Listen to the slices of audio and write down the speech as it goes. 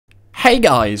Hey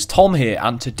guys, Tom here,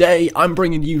 and today I'm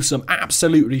bringing you some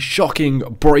absolutely shocking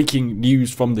breaking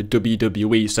news from the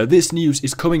WWE. So this news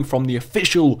is coming from the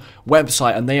official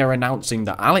website, and they are announcing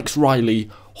that Alex Riley,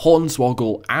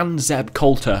 Hornswoggle and Zeb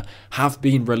Colter have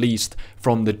been released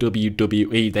from the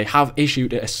WWE. They have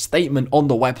issued a statement on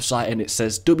the website, and it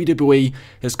says WWE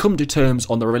has come to terms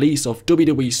on the release of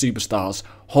WWE superstars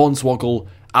Hornswoggle,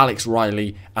 Alex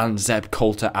Riley and Zeb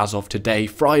Colter as of today,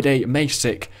 Friday, May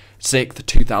 6th,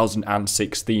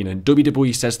 2016, and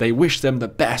WWE says they wish them the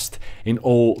best in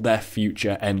all their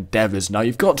future endeavours. Now,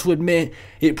 you've got to admit,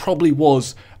 it probably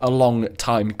was a long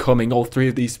time coming. All three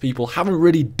of these people haven't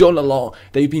really done a lot.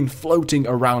 They've been floating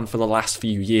around for the last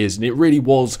few years, and it really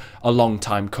was a long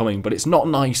time coming, but it's not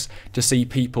nice to see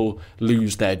people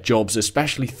lose their jobs,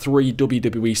 especially three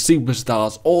WWE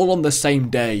superstars all on the same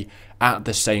day at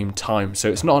the same time.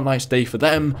 So it's not a nice day for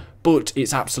them, but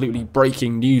it's absolutely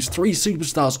breaking news. Three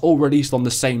superstars all released on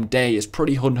the same day. It's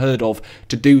pretty unheard of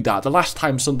to do that. The last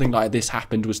time something like this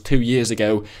happened was 2 years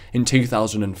ago in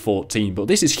 2014, but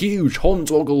this is huge.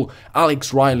 Hornswoggle,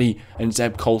 Alex Riley and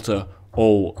Zeb Colter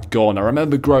all gone. I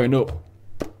remember growing up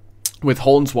with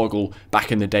Hornswoggle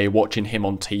back in the day, watching him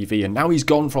on TV, and now he's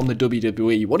gone from the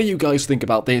WWE. What do you guys think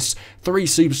about this? Three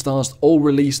superstars all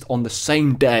released on the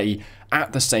same day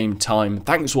at the same time.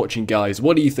 Thanks for watching, guys.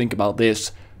 What do you think about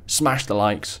this? Smash the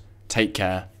likes. Take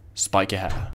care. Spike your hair.